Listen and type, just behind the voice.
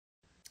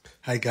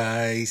Hi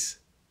guys,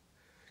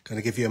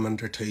 gonna give you a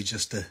minute or two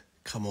just to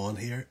come on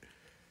here.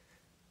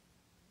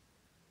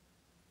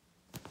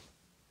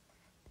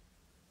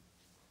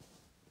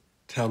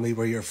 Tell me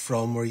where you're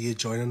from, where you're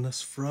joining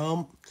us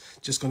from.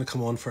 Just gonna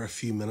come on for a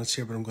few minutes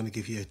here, but I'm gonna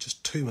give you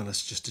just 2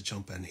 minutes just to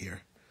jump in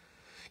here.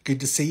 Good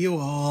to see you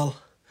all.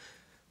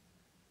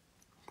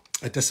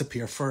 I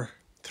disappear for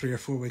 3 or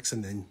 4 weeks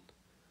and then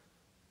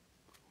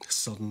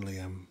suddenly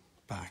I'm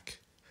back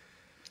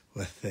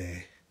with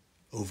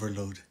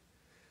overload.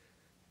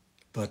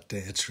 But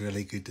it's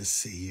really good to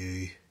see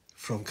you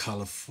from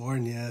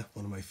California,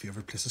 one of my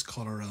favourite places,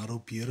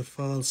 Colorado,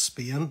 beautiful,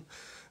 Spain,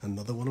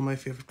 another one of my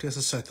favourite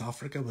places, South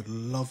Africa, would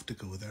love to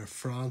go there,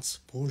 France,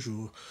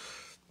 bonjour,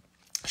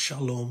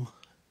 shalom,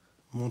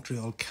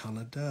 Montreal,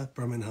 Canada,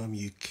 Birmingham,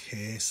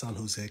 UK, San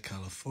Jose,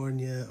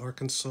 California,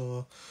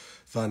 Arkansas,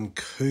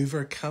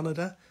 Vancouver,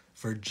 Canada,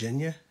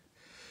 Virginia,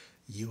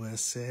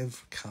 USA,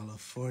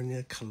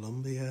 California,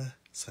 Colombia,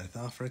 South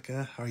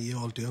Africa. How are you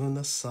all doing on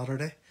this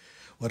Saturday?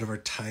 Whatever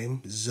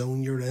time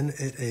zone you're in,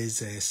 it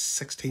is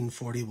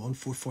 16:41,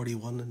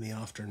 4:41 in the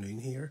afternoon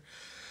here.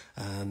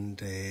 And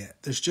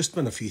there's just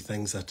been a few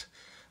things that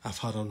I've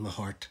had on my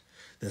heart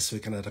this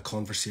week, and I had a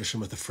conversation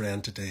with a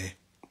friend today.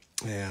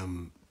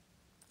 And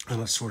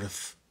I sort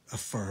of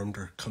affirmed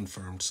or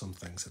confirmed some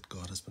things that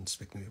God has been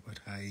speaking to me about.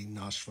 Hi,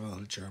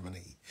 Nashville,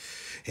 Germany.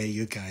 Hey,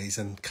 you guys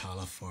in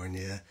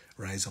California.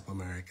 Rise up,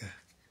 America.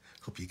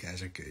 Hope you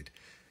guys are good.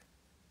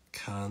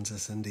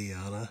 Kansas,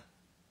 Indiana.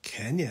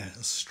 Kenya,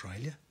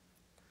 Australia.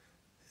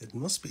 It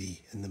must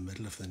be in the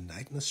middle of the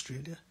night in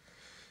Australia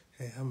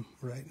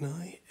right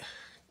now.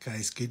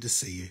 Guys, good to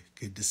see you.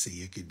 Good to see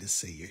you. Good to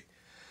see you.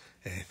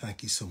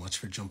 Thank you so much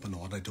for jumping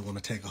on. I don't want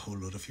to take a whole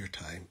lot of your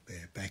time.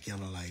 Becky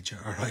and Elijah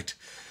are out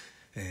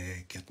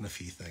getting a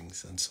few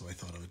things, and so I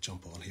thought I would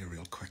jump on here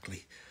real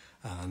quickly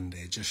and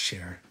just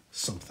share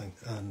something.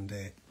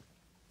 And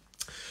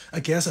I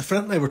guess a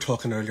friend and I were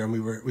talking earlier,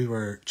 and we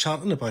were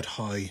chatting about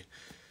how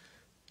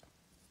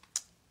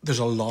there's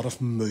a lot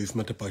of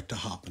movement about to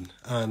happen.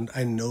 And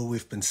I know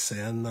we've been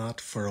saying that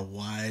for a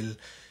while.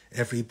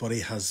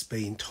 Everybody has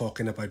been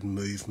talking about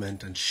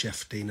movement and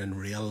shifting and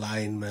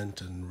realignment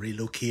and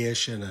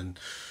relocation and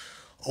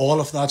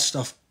all of that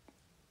stuff.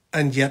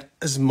 And yet,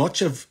 as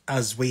much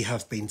as we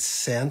have been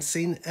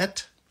sensing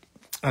it,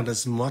 and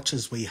as much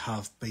as we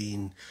have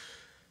been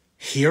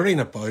hearing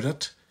about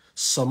it,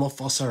 some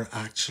of us are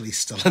actually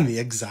still in the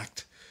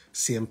exact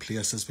same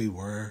place as we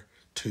were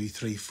 2,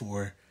 3,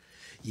 4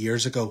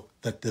 years ago,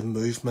 that the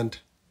movement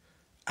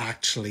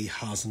actually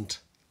hasn't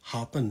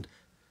happened.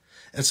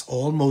 It's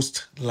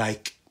almost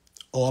like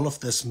all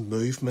of this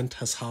movement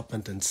has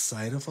happened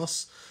inside of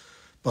us,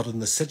 but in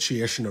the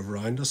situation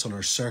around us, on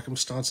our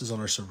circumstances, on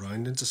our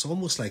surroundings, it's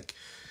almost like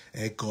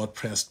God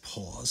pressed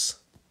pause.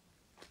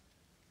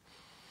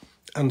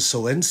 And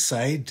so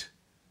inside,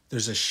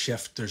 there's a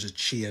shift, there's a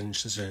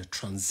change, there's a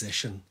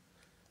transition.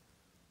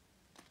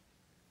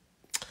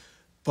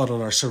 But on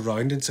our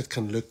surroundings, it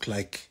can look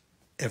like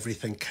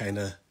everything kind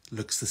of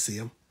looks the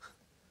same.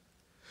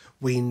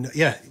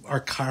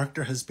 Our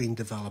character has been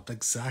developed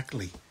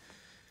exactly.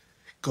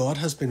 God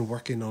has been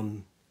working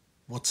on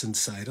what's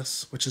inside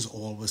us, which is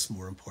always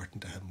more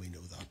important to him. We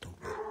know that,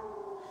 don't we?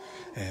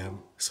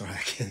 Sorry,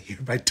 I can hear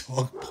my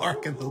dog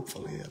barking.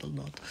 Hopefully it'll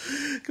not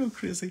go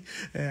crazy.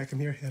 I can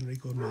hear Henry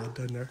going mad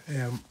down there.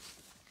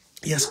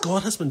 Yes,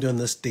 God has been doing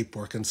this deep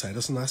work inside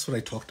us, and that's what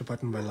I talked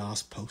about in my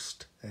last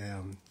post.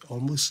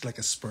 Almost like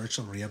a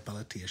spiritual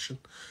rehabilitation.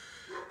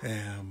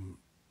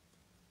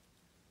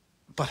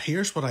 But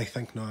here's what I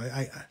think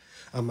now.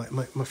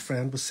 My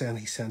friend was saying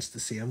he sensed the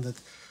same,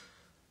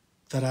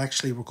 that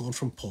actually we're going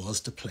from pause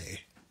to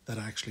play, that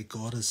actually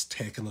God has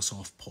taken us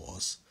off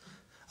pause,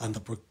 and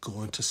that we're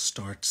going to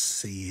start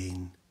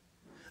seeing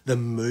the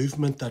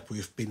movement that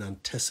we've been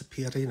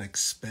anticipating,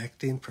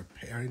 expecting,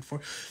 preparing for,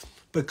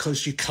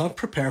 because you can't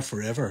prepare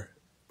forever.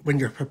 When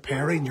you're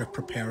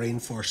preparing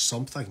for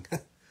something.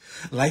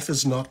 Life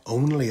is not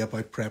only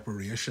about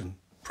preparation.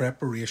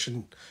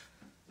 Preparation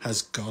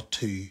has got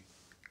to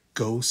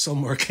go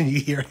somewhere. Can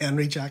you hear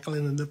Henry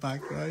Jacqueline in the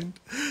background?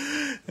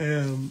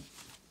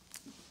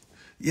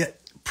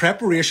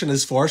 Preparation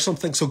is for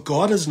something. So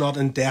God is not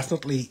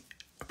indefinitely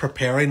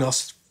preparing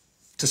us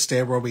to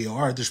stay where we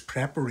are. There's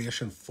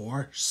preparation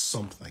for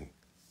something.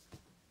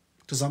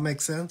 Does that make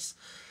sense?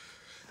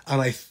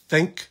 And I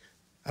think,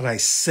 and I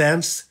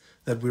sense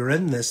that we're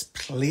in this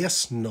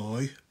place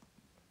now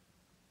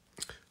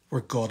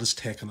where God has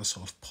taken us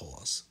off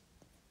pause.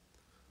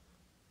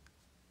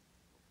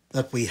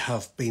 That we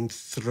have been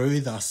through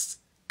this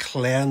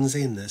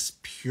cleansing, this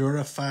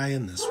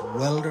purifying, this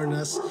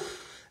wilderness,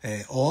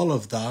 all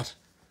of that,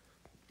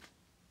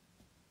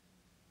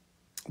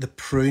 the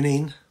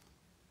pruning.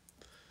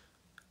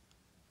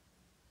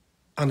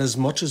 And as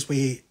much as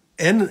we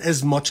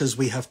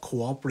have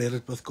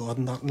cooperated with God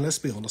in that, and let's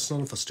be honest,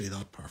 none of us do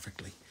that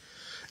perfectly.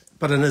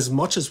 But in as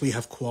much as we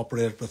have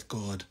cooperated with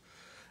God,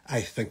 I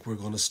think we're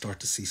going to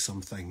start to see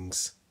some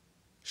things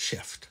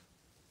shift.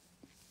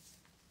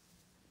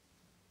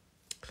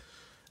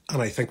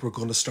 And I think we're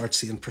going to start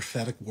seeing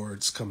prophetic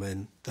words come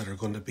in that are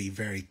going to be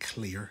very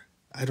clear.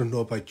 I don't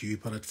know about you,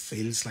 but it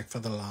feels like for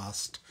the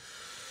last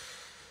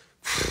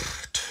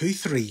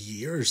 2-3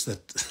 years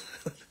that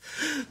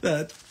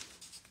that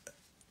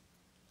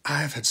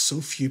I've had so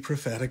few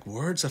prophetic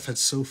words. I've had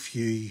so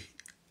few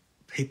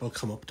people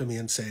come up to me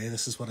and say,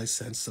 this is what I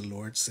sense the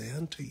Lord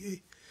saying to you,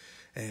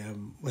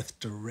 with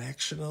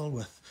directional,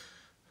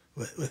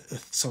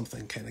 with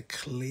something kind of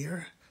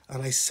clear.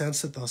 And I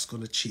sense that that's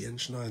going to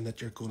change now, and that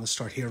you're going to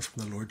start hearing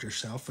from the Lord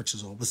yourself, which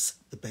is always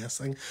the best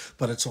thing.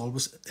 But it's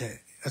always,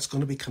 it's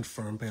going to be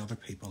confirmed by other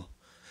people.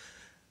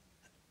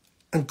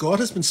 And God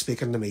has been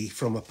speaking to me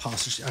from a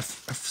passage.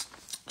 I've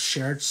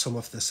shared some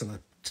of this in a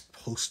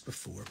post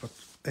before, but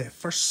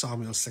 1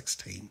 Samuel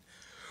 16,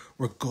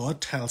 where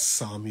God tells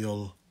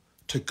Samuel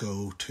to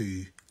go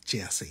to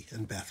Jesse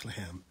in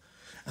Bethlehem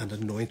and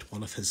anoint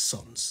one of his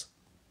sons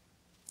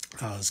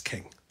as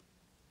king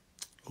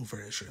over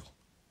Israel,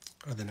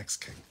 or the next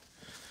king.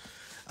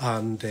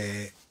 And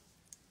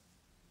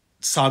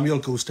Samuel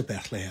goes to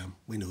Bethlehem,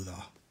 we know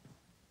that.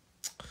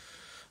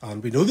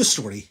 And we know the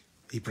story.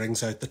 He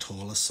brings out the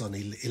tallest son,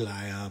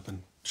 Eliab,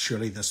 and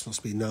surely this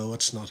must be, no,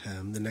 it's not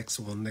him. The next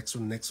one, next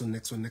one, next one,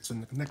 next one, next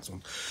one, next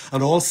one.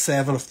 And all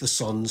 7 of the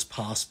sons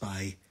pass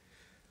by.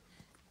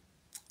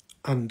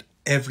 And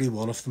every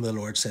one of them, the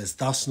Lord says,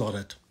 that's not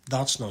it,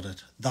 that's not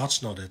it,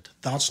 that's not it,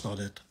 that's not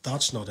it,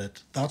 that's not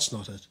it, that's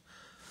not it.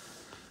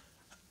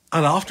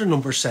 And after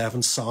number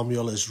 7,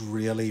 Samuel is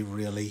really,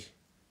 really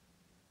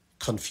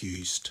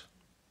confused.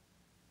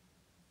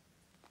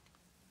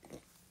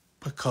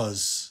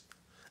 Because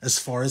as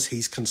far as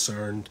he's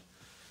concerned,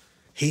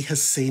 he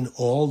has seen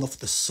all of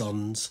the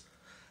sons,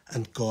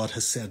 and God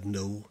has said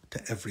no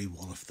to every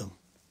one of them.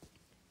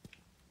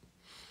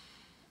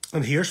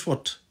 And here's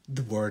what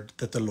the word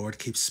that the Lord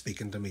keeps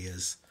speaking to me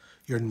is,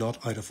 you're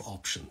not out of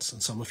options.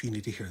 And some of you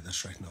need to hear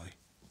this right now.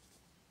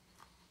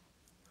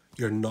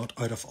 You're not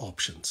out of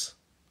options.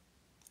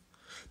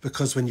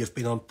 Because when you've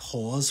been on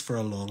pause for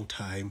a long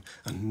time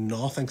and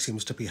nothing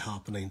seems to be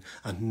happening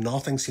and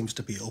nothing seems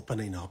to be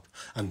opening up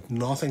and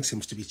nothing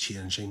seems to be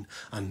changing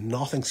and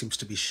nothing seems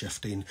to be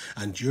shifting,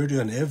 and you're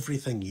doing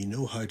everything you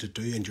know how to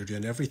do and you're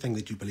doing everything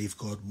that you believe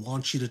God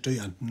wants you to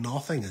do, and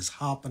nothing is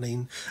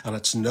happening, and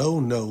it's no,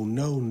 no,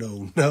 no,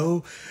 no,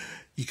 no,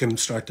 you can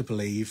start to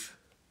believe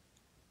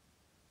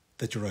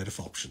that you're out of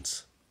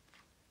options.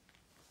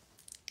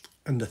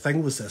 And the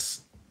thing was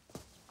this: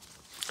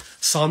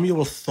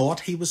 Samuel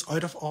thought he was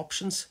out of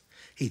options.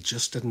 He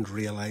just didn't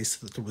realise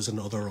that there was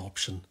another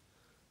option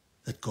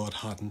that God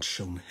hadn't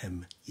shown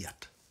him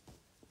yet.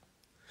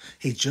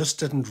 He just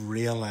didn't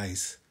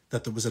realise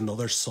that there was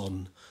another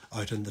son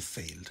out in the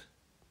field.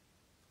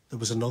 There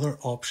was another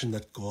option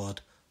that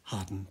God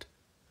hadn't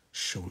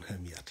shown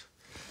him yet.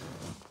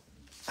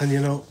 And you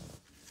know,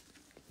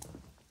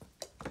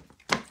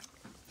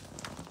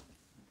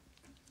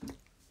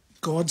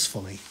 God's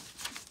funny.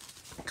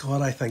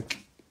 God, I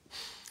think,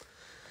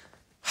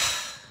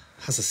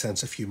 has a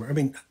sense of humour. I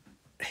mean,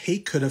 he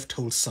could have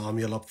told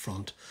Samuel up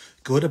front,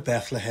 go to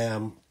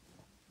Bethlehem,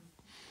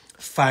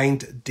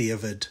 find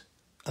David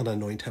and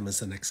anoint him as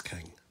the next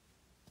king.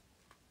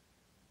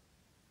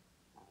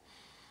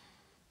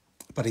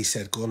 But he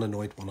said, go and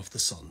anoint one of the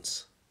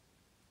sons.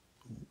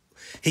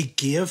 He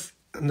gave,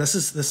 and this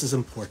is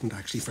important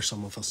actually for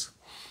some of us,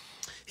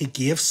 he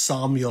gave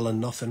Samuel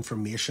enough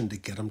information to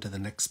get him to the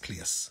next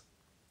place.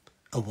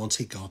 And once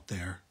he got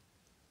there,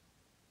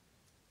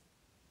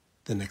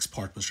 the next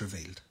part was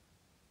revealed.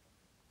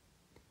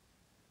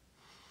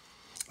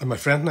 And my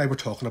friend and I were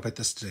talking about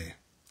this today.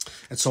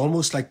 It's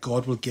almost like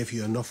God will give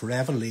you enough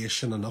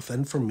revelation, enough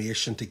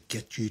information to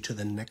get you to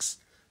the next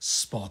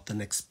spot, the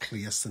next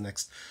place, the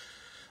next...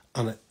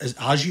 And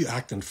as you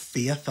act in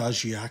faith,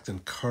 as you act in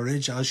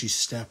courage, as you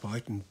step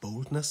out in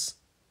boldness,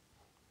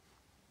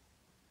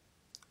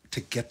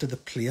 to get to the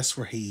place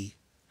where he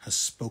has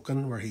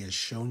spoken, where he has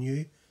shown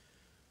you,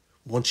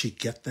 once you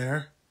get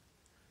there,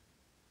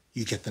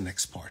 you get the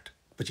next part.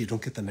 But you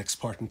don't get the next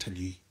part until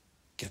you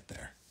get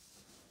there.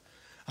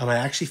 And I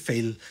actually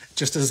feel,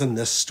 just as in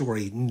this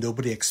story,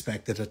 nobody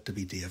expected it to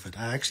be David.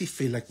 I actually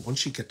feel like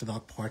once you get to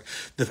that part,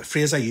 the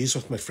phrase I used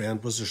with my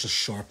friend was there's a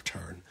sharp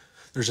turn.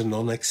 There's an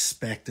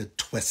unexpected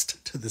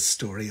twist to the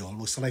story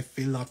almost. And I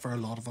feel that for a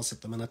lot of us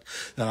at the minute,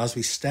 that as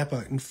we step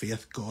out in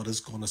faith, God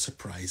is going to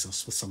surprise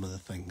us with some of the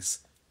things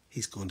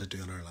he's going to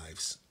do in our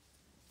lives.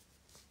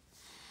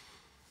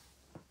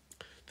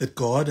 That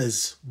God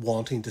is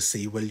wanting to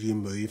see, will you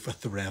move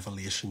with the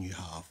revelation you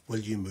have? Will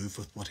you move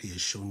with what he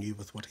has shown you,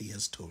 with what he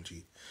has told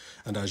you?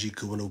 And as you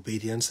go in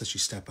obedience, as you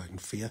step out in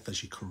faith,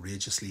 as you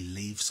courageously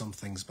leave some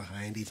things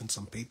behind, even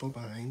some people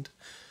behind,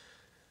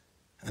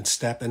 and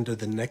step into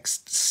the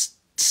next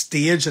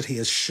stage that he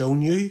has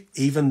shown you,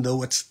 even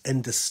though it's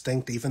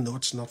indistinct, even though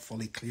it's not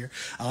fully clear,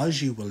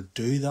 as you will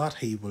do that,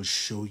 he will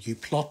show you.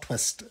 Plot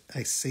twist,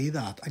 I see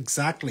that.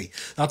 Exactly.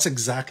 That's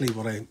exactly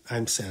what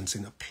I'm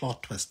sensing. A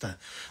plot twist,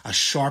 a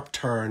sharp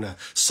turn,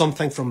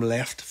 something from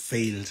left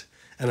field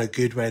in a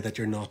good way that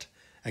you're not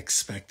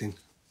expecting.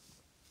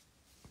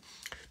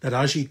 that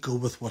as you go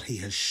with what he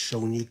has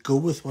shown you, go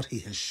with what he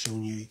has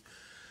shown you,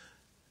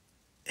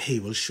 he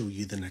will show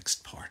you the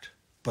next part.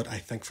 But I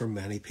think for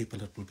many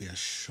people it will be a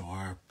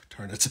sharp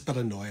turn. It's a bit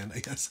annoying, I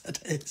guess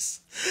it is.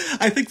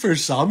 I think for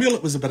Samuel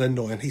it was a bit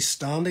annoying. He's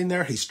standing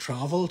there, he's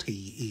travelled,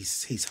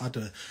 he's had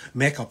to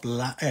make up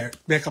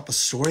a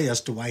story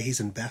as to why he's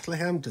in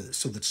Bethlehem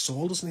so that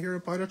Saul doesn't hear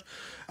about it.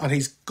 And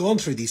he's gone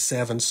through these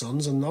 7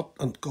 sons and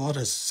God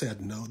has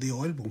said, no, the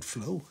oil won't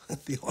flow.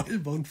 The oil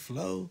won't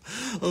flow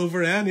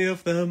over any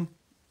of them.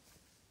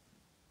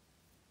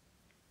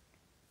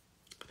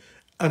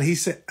 And he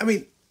said,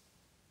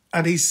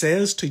 and he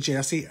says to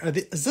Jesse,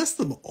 is this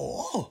them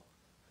all?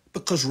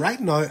 Because right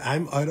now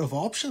I'm out of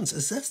options.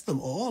 Is this them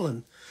all?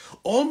 And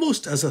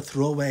almost as a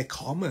throwaway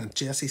comment,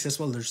 Jesse says,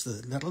 well, there's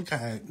the little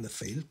guy out in the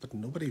field, but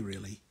nobody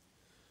really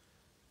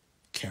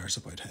cares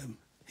about him.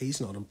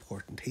 He's not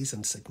important. He's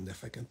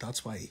insignificant.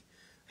 That's why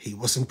he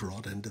wasn't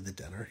brought into the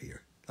dinner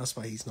here. That's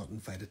why he's not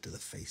invited to the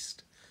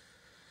feast.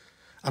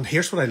 And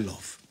here's what I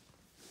love.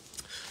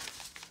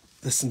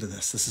 Listen to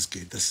this. This is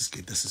good. This is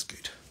good. This is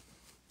good.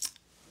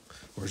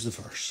 Where's the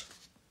verse?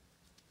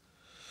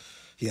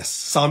 Yes,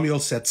 Samuel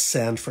said,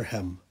 send for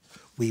him.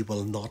 We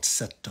will not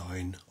sit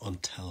down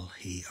until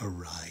he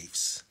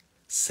arrives.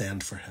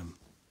 Send for him.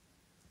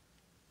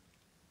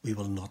 We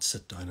will not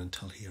sit down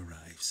until he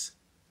arrives.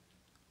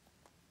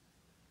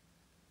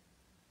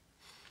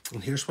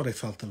 And here's what I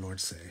felt the Lord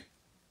say.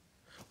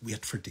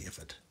 Wait for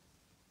David.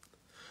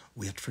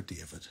 Wait for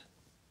David.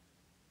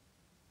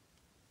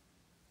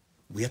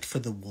 Wait for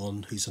the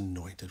one who's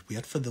anointed.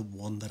 Wait for the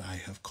one that I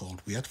have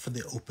called. Wait for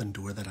the open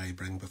door that I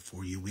bring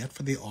before you. Wait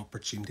for the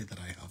opportunity that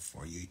I have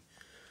for you.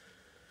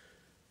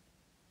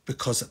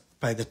 Because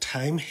by the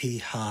time he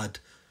had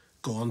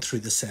gone through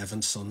the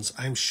 7 sons,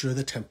 I'm sure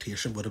the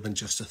temptation would have been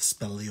just to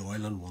spill the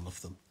oil on one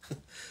of them.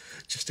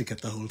 Just to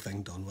get the whole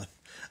thing done with.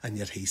 And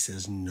yet he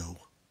says, no,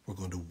 we're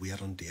going to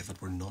wait on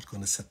David. We're not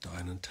going to sit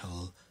down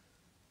until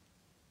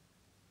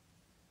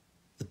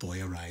the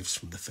boy arrives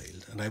from the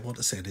field. And I want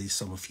to say to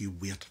some of you,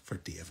 wait for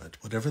David.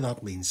 Whatever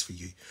that means for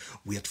you,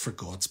 wait for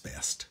God's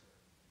best.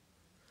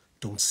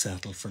 Don't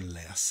settle for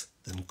less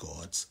than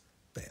God's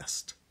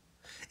best.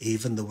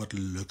 Even though it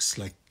looks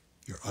like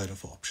you're out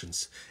of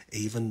options,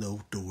 even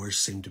though doors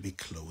seem to be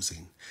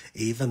closing,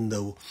 even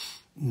though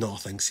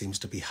nothing seems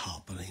to be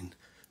happening,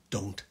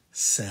 don't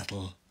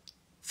settle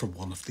for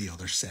one of the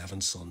other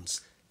 7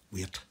 sons.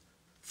 Wait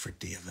for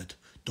David.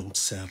 Don't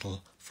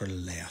settle for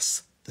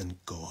less than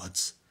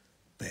God's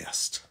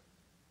best.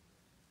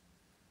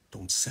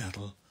 Don't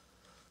settle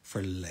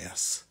for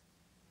less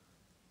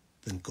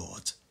than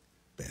God's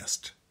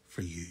best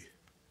for you.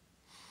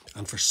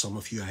 And for some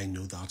of you, I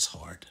know that's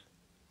hard.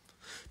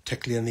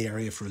 Particularly in the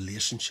area of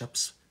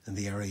relationships, in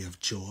the area of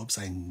jobs,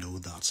 I know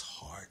that's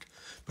hard.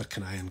 But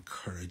can I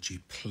encourage you,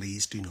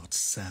 please do not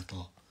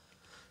settle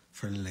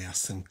for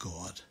less than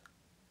God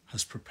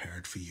has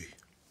prepared for you.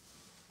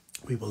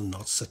 We will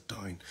not sit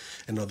down.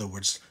 In other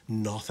words,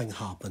 nothing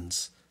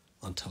happens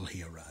until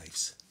he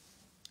arrives.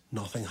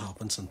 Nothing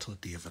happens until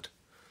David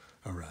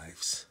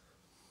arrives.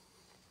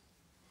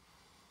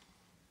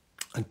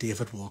 And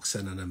David walks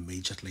in and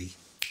immediately,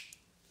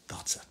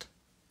 that's it.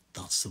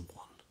 That's the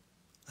one.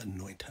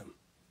 Anoint him.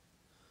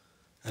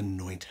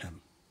 Anoint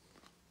him.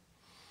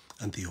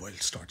 And the oil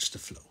starts to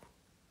flow.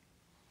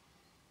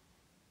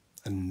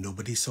 And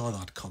nobody saw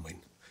that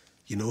coming.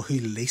 You know who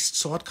least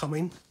saw it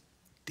coming?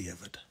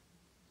 David.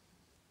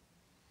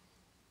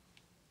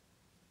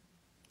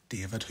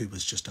 David, who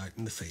was just out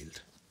in the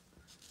field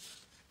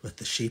with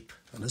the sheep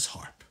and his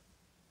harp,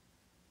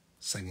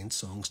 singing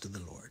songs to the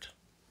Lord.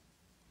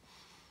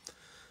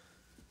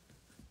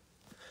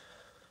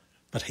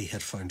 But he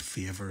had found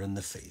favour in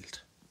the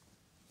field,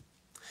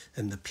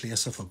 in the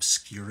place of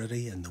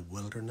obscurity, in the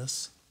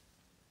wilderness,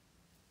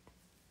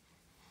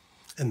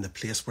 in the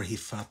place where he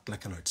felt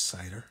like an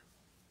outsider.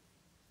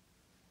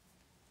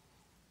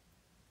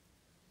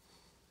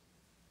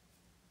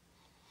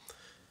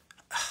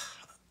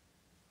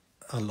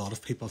 A lot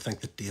of people think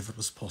that David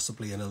was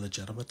possibly an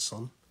illegitimate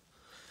son.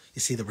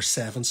 You see, there were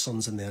 7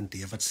 sons and then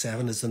David.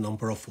 7 is the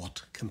number of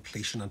what?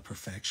 Completion and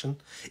perfection.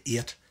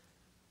 8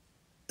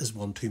 is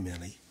one too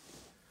many.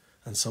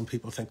 And some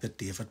people think that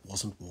David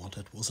wasn't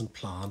wanted, wasn't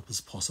planned, was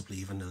possibly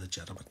even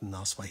illegitimate, and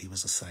that's why he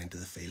was assigned to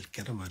the field.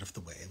 Get him out of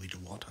the way. We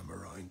don't want him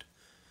around.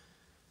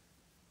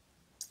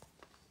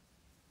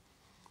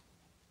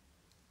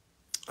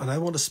 And I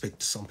want to speak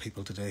to some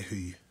people today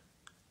who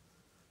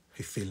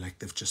feel like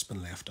they've just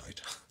been left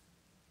out.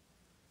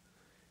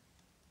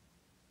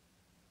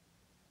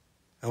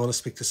 I want to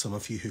speak to some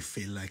of you who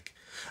feel like...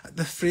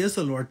 The phrase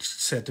the Lord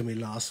said to me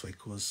last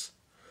week was,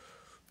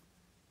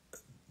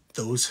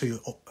 those who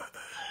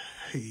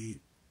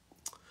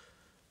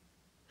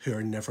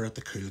are never at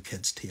the cool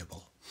kids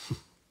table.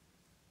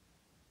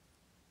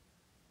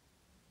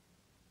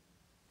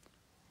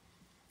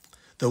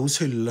 Those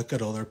who look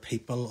at other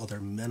people, other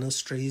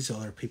ministries,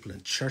 other people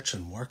in church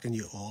and work, and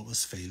you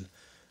always feel,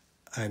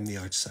 I'm the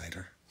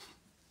outsider.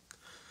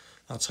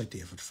 That's how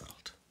David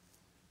felt.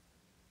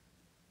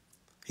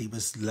 He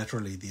was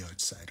literally the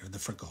outsider, the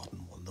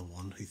forgotten one, the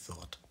one who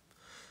thought,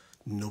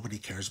 nobody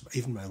cares,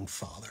 even my own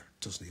father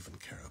doesn't even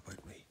care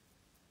about me.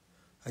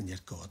 And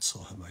yet God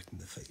saw him out in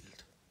the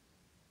field.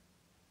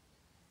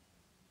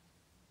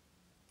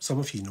 Some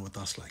of you know what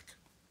that's like.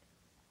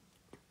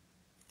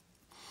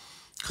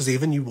 Because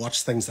even you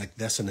watch things like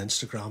this on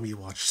Instagram, you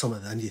watch some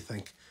of them and you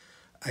think,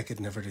 I could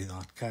never do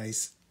that.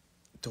 Guys,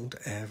 don't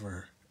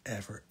ever,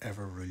 ever,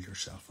 ever rule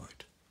yourself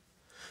out.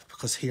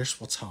 Because here's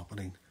what's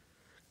happening.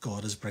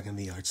 God is bringing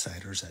the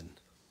outsiders in.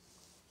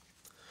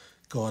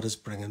 God is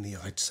bringing the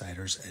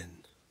outsiders in.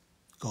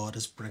 God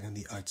is bringing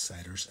the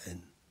outsiders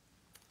in.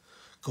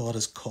 God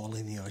is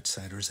calling the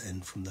outsiders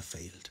in from the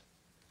field.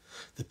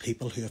 The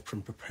people who have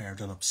been prepared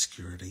in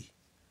obscurity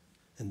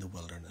in the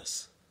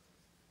wilderness.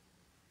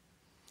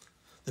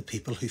 The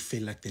people who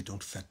feel like they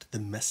don't fit, the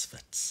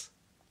misfits.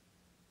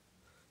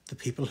 The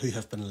people who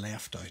have been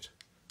left out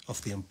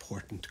of the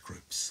important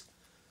groups.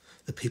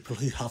 The people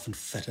who haven't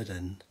fitted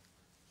in.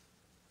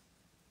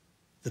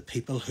 The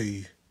people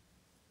who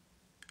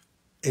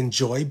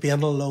enjoy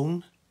being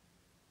alone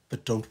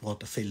but don't want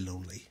to feel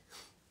lonely.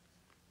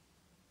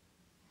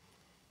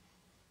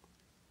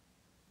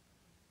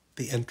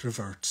 The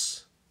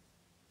introverts.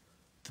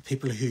 The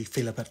people who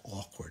feel a bit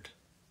awkward.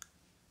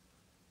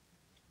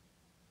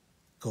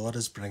 God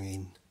is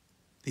bringing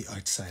the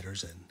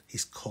outsiders in.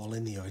 He's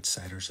calling the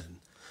outsiders in.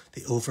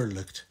 The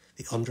overlooked,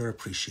 the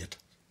underappreciated,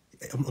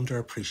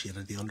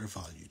 the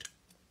undervalued.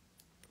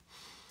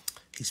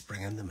 He's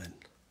bringing them in.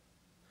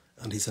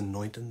 And he's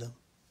anointing them.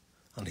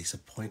 And he's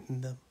appointing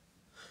them.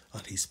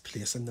 And he's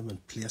placing them in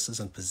places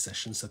and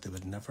positions that they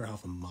would never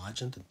have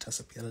imagined,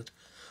 anticipated,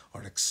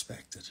 or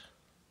expected.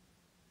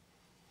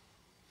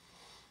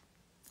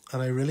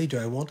 And I really do.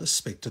 I want to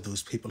speak to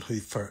those people who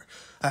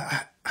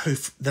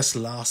this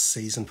last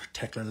season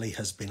particularly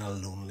has been a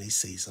lonely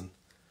season.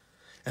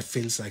 It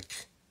feels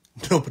like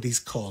nobody's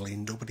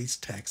calling, nobody's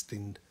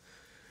texting,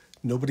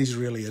 nobody's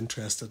really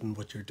interested in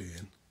what you're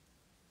doing.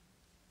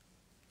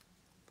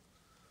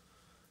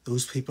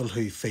 Those people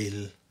who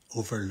feel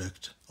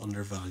overlooked,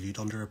 undervalued,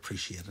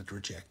 underappreciated,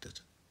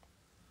 rejected.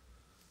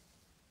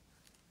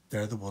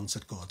 They're the ones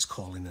that God's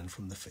calling in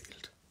from the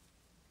field.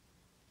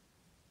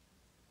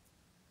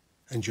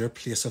 And your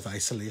place of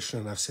isolation,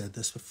 and I've said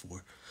this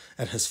before,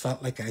 it has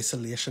felt like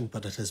isolation,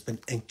 but it has been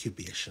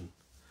incubation.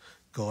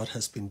 God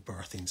has been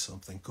birthing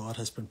something. God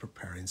has been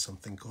preparing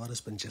something. God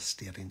has been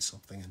gestating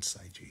something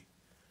inside you.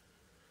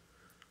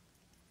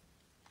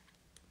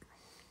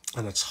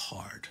 And it's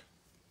hard.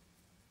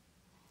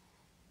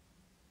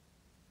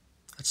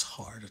 It's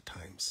hard at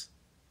times.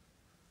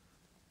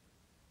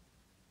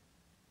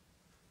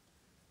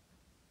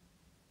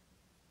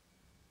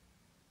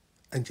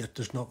 And yet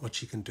there's not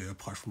much you can do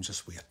apart from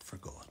just wait for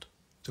God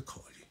to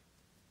call you.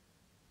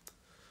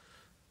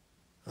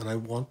 And I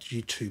want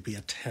you to be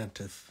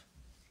attentive.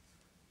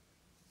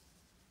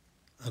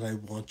 And I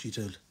want you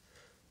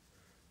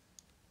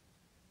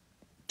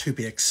to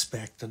be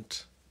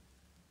expectant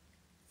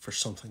for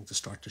something to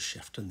start to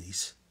shift in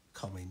these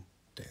coming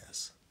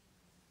days.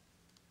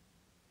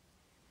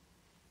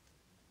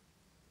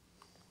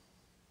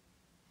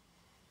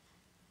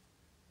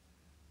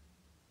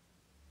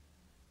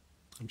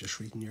 I'm just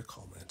reading your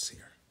comments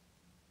here.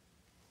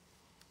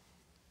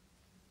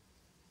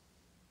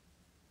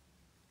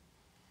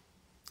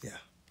 Yeah.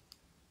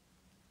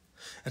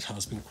 It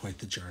has been quite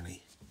the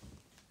journey.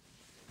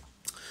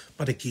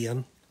 But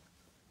again,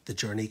 the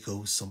journey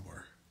goes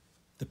somewhere.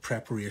 The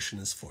preparation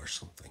is for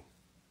something.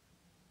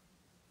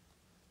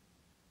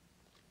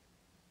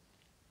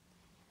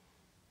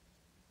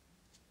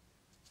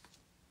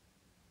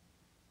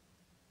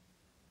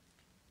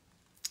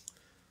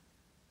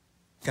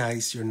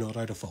 Guys, you're not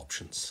out of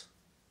options.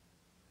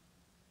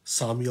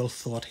 Samuel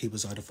thought he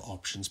was out of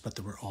options, but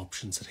there were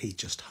options that he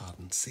just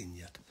hadn't seen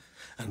yet.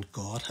 And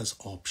God has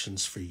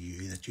options for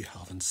you that you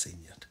haven't seen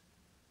yet.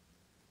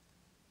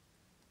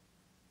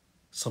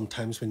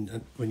 Sometimes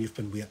when you've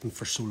been waiting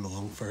for so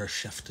long for a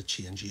shift to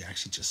change, you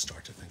actually just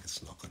start to think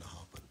it's not going to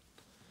happen.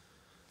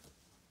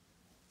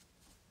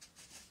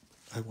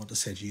 I want to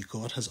say to you,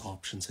 God has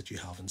options that you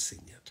haven't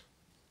seen yet.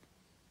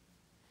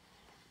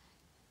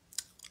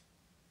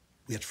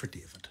 Wait for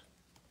David.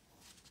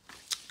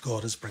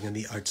 God is bringing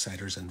the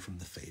outsiders in from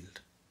the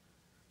field.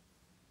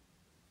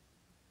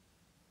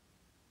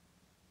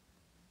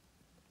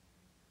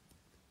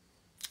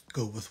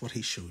 Go with what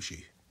he shows you.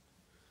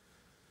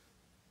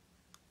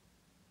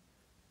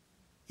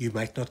 You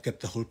might not get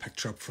the whole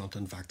picture up front.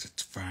 In fact,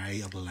 it's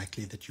very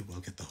unlikely that you will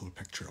get the whole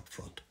picture up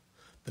front.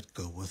 But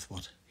go with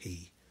what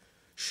he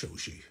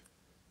shows you.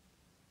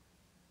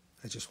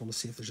 I just want to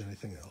see if there's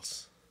anything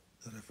else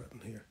that I've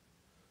written here.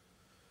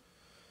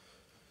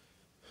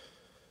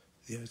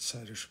 The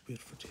outsiders should wait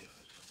for David.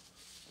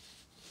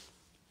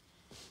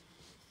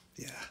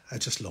 Yeah, I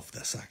just love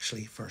this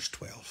actually. Verse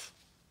 12.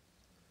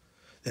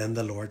 Then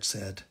the Lord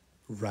said,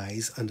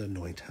 "Rise and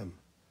anoint him.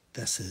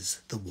 This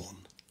is the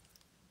one."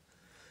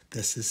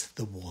 This is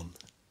the one.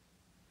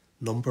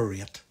 Number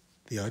 8,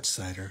 the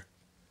outsider,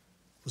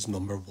 was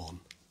number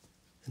 1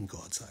 in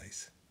God's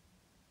eyes.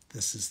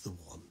 This is the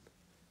one.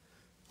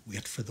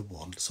 Wait for the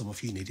one. Some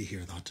of you need to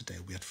hear that today.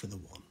 Wait for the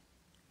one.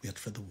 Wait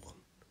for the one.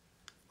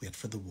 Wait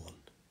for the one.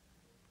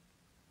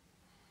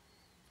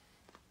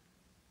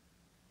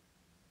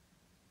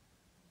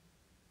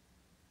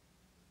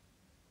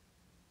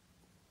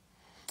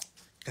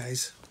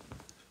 Guys,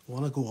 I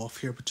want to go off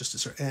here, but just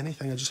is there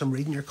anything? I'm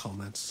reading your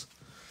comments.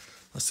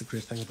 That's the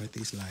great thing about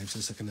these lives,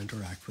 is I can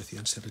interact with you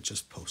instead of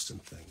just posting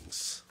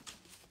things.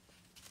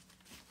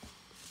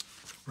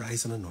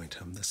 Rise and anoint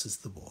him. This is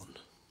the one.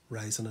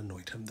 Rise and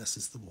anoint him. This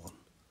is the one.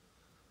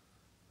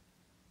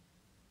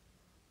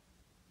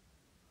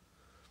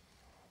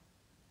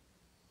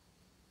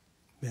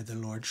 May the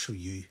Lord show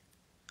you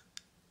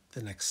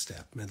the next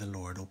step. May the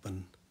Lord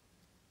open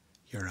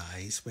your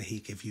eyes. May he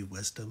give you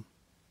wisdom.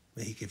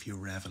 May he give you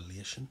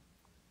revelation.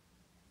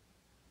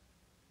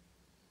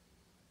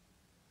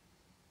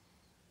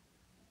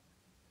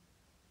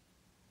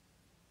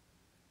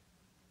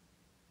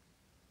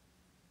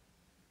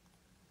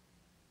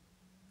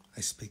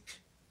 I speak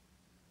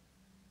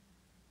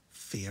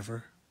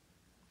favour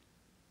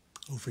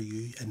over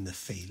you in the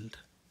field.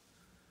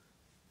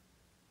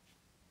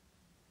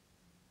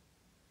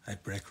 I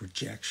break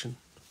rejection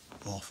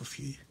off of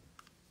you.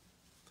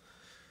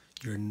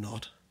 You're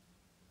not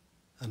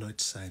an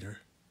outsider.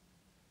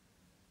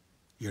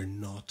 You're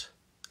not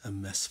a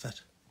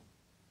misfit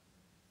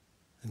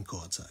in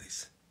God's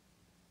eyes.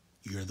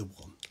 You're the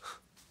one.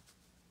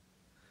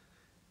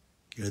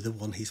 You're the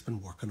one he's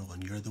been working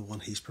on. You're the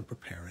one he's been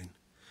preparing.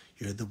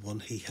 You're the one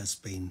he has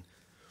been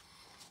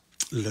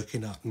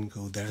looking at and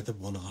go, they're the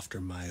one after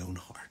my own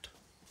heart.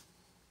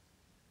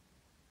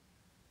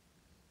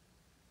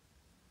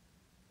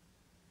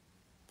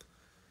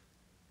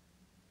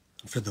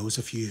 And for those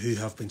of you who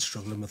have been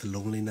struggling with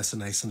loneliness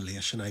and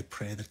isolation, I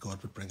pray that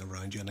God would bring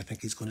around you, and I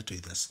think he's going to do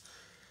this,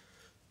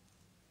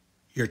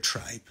 your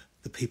tribe,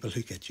 the people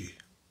who get you.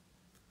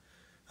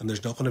 And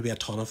there's not going to be a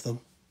ton of them,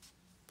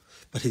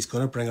 but he's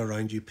going to bring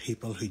around you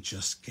people who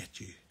just get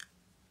you.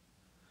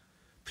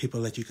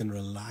 People that you can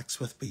relax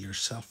with, be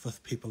yourself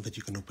with, people that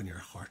you can open your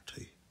heart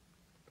to.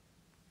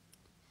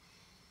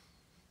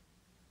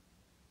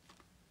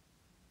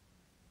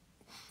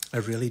 I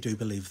really do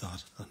believe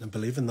that. And I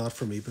believe in that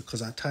for me,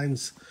 because at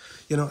times,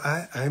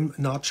 I'm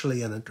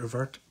naturally an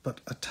introvert, but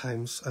at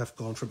times I've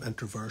gone from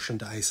introversion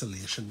to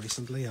isolation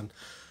recently, and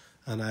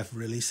I've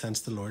really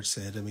sensed the Lord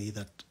say to me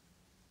that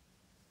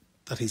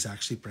he's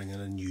actually bringing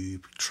a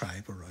new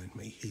tribe around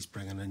me. He's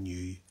bringing a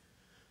new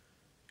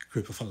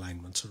group of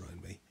alignments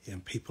around me,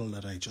 and people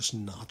that I just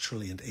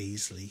naturally and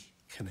easily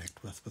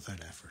connect with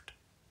without effort.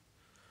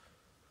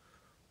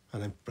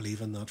 And I believe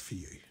in that for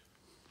you.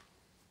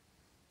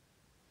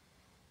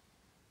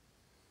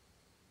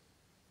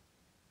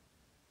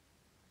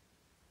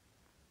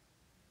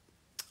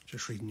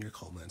 Just reading your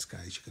comments,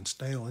 guys. You can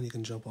stay on, you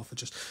can jump off. I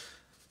just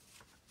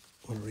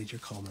want to read your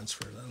comments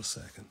for a little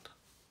second.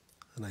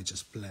 And I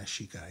just bless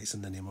you guys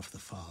in the name of the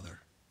Father.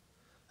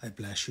 I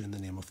bless you in the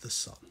name of the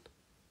Son.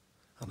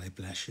 And I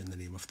bless you in the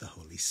name of the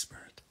Holy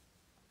Spirit.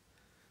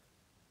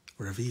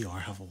 Wherever you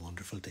are, have a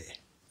wonderful day.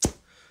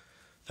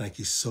 Thank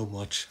you so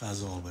much,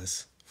 as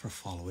always, for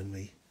following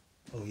me.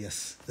 Oh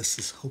yes, this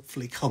is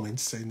hopefully coming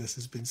soon. This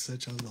has been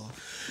such a long...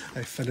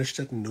 I finished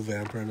it in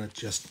November and it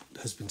just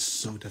has been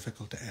so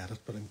difficult to edit,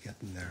 but I'm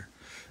getting there.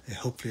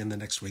 Hopefully in the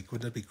next week.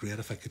 Wouldn't it be great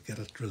if I could get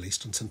it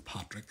released on St.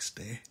 Patrick's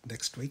Day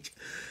next week?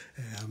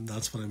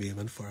 That's what I'm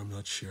aiming for, I'm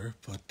not sure.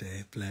 But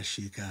bless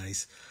you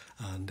guys.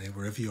 And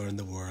wherever you are in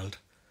the world,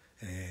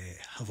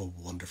 have a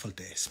wonderful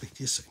day. Speak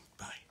to you soon.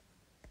 Bye.